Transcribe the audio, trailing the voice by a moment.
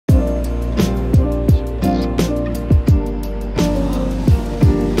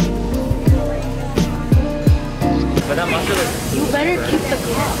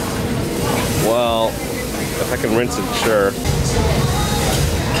I can rinse it, sure.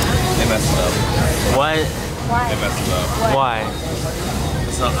 They messed it up. What? Why? They messed it up. Why?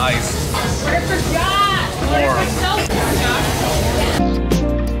 It's not ice.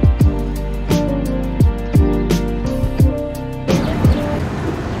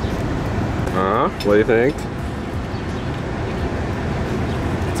 What do you think?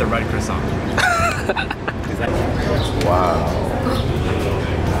 It's a red croissant. Wow.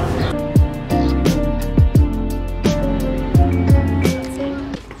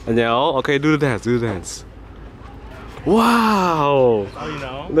 Danielle, okay, do the dance, do the dance. Wow! Oh, you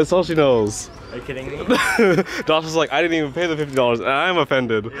know? That's all she knows. Are you kidding me? Josh was like, I didn't even pay the $50 and I'm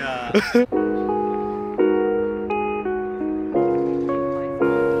offended. Yeah.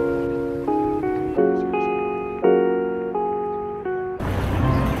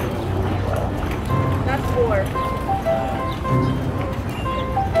 That's 4.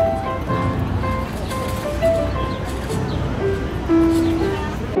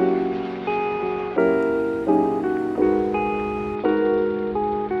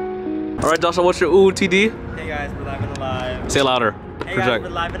 Alright, Joshua, what's your OOTD? Hey guys, we're live and alive. Say it louder. Hey Project. guys, we're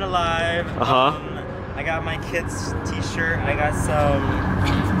live and alive. I got my kid's t-shirt. I got some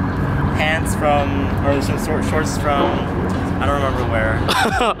pants from, or some shorts from, I don't remember where.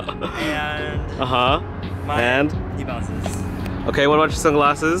 And my New Balances. Okay, what about your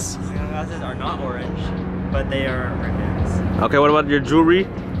sunglasses? Sunglasses are not orange, but they are Ray-Bans. Okay, what about your jewelry?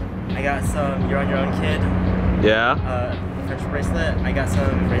 I got some You're on Your Own Kid. Yeah. French bracelet. I got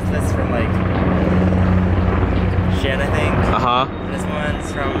some bracelets from like Shan, I think. And this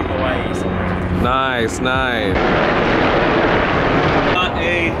one's from Hawaii somewhere. Nice, nice. Got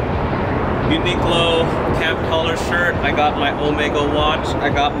a Uniqlo camp collar shirt. I got my Omega watch. I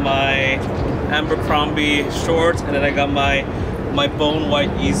got my Abercrombie shorts, and then I got my bone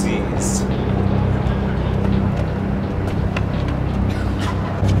white Yeezys.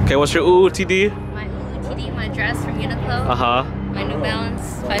 Okay, what's your OOTD? My OOTD, my dress from Uniqlo. My New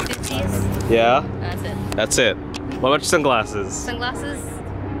Balance 550s. Yeah. That's it. That's it. What about your sunglasses? Sunglasses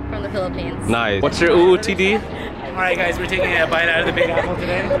from the Philippines. Nice. What's your OOTD? Alright guys, we're taking a bite out of the Big Apple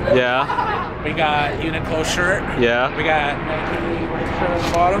today. Yeah. We got Uniqlo shirt. Yeah. We got Nike white shirt on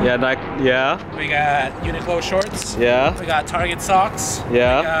the bottom. Yeah, Nike. Yeah. We got Uniqlo shorts. Yeah. We got Target socks.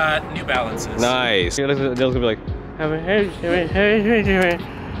 Yeah. We got New Balances. Nice. Dale's gonna be like,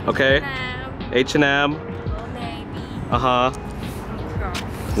 okay. H&M. Old Navy.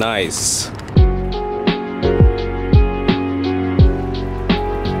 Nice.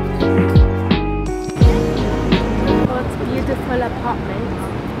 What's beautiful apartment?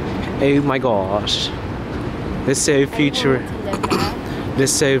 Oh my gosh. They're so they're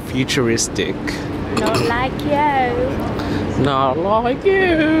so futuristic. Not like you. Not like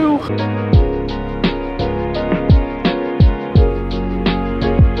you.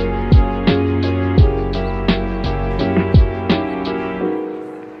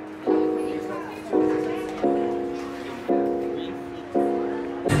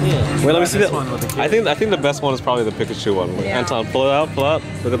 Wait, let me see that. I think the best one is probably the Pikachu one. Yeah. Anton, pull it out, pull out.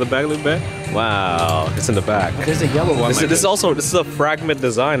 Look at the back, look back. Wow, it's in the back. There's a yellow one. This is a fragment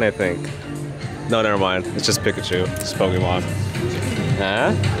design, I think. No, never mind. It's just Pikachu. It's Pokemon.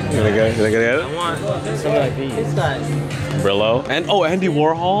 Huh? You gonna get it? I want something like these. Brillo. And oh, Andy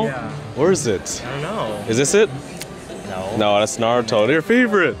Warhol? Yeah. Where is it? I don't know. Is this it? No. No, that's Naruto. Your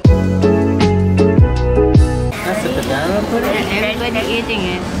favorite. That's the banana pudding? And everybody eating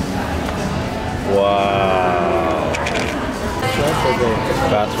it. Wow.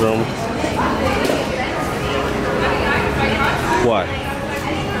 Bathroom. What?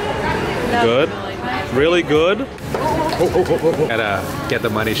 Good? Really good? Gotta get the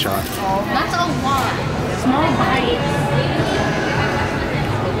money shot. That's a lot. Small bites.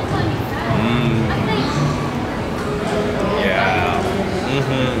 Yeah.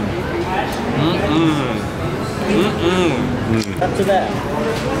 Up to that.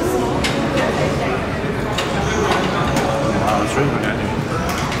 Wow, it's really good.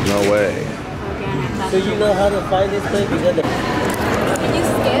 No way. So you know how to find this place? Because Can you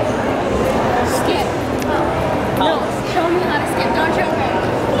skip? Skip. No, show me how to skip. Don't show me.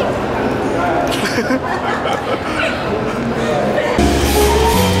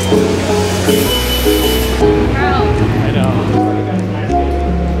 I know.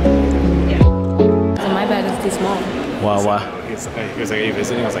 So my bag is too small. Wow, wow. He was like, are you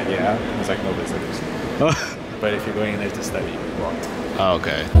visiting? I was like, yeah. I was like, no visitors. But if you're going in there to study, you're blocked. Oh,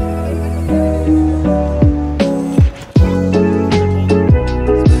 okay.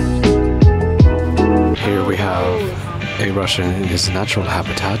 Here we have a Russian in his natural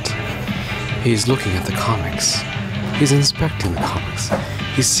habitat. He's looking at the comics. He's inspecting the comics.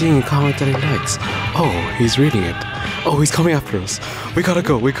 He's seeing a comic that he likes. Oh, he's reading it. Oh, he's coming after us. We gotta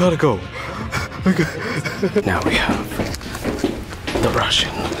go, we gotta go. Now we have the Russian,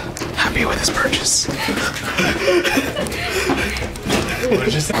 happy with his purchase.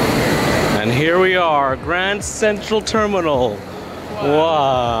 And here we are, Grand Central Terminal.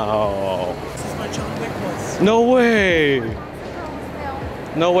 Wow. This is my John Wick was. No way.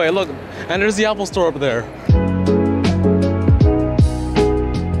 No way, look. And there's the Apple Store up there.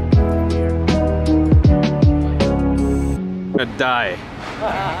 I'm gonna die.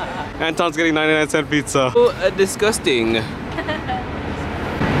 Anton's getting 99-cent pizza. Oh, disgusting.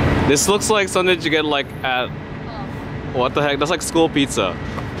 This looks like something you get like at... What the heck? That's like school pizza.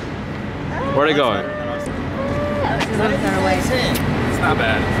 Where are they going? It's not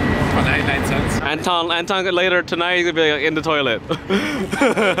bad. For 99 cents. Anton later tonight he's gonna be like, in the toilet. The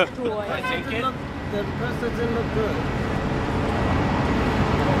pasta didn't look good.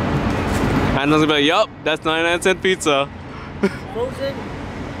 Anton's gonna be like, yup, that's 99-cent pizza. Frozen? Is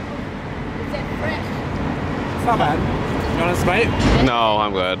it fresh? It's not bad. You want a Sprite? No,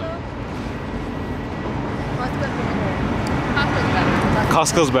 I'm good. What's good for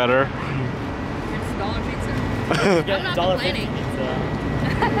Costco's better. Costco's better. It's dollar pizza. Get not $1.50 complaining. pizza.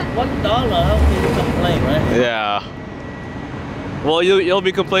 $1? How can you complain, right? Yeah. Well, you'll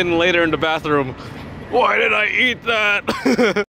be complaining later in the bathroom. Why did I eat that?